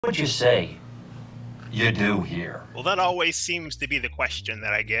Would you say you do here? Well, that always seems to be the question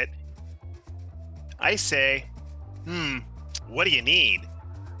that I get. I say, what do you need?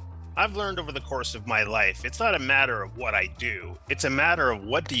 I've learned over the course of my life, it's not a matter of what I do, it's a matter of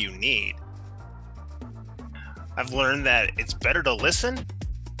what do you need. I've learned that it's better to listen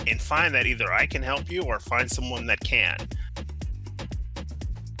and find that either I can help you or find someone that can.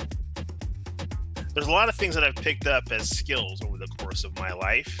 There's a lot of things that I've picked up as skills over the course of my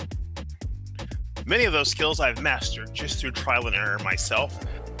life. Many of those skills I've mastered just through trial and error myself,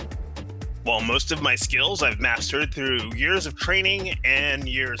 while most of my skills I've mastered through years of training and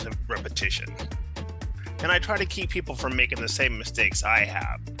years of repetition. And I try to keep people from making the same mistakes I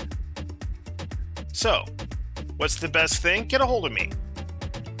have. So, what's the best thing? Get a hold of me.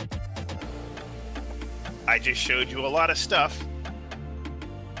 I just showed you a lot of stuff.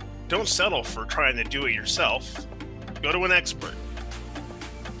 Don't settle for trying to do it yourself. Go to an expert.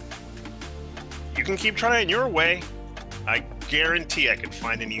 You can keep trying your way. I guarantee I can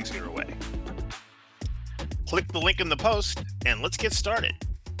find an easier way. Click the link in the post and let's get started.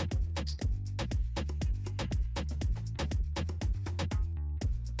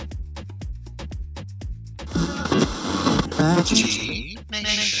 Marti Gee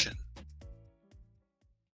Nation.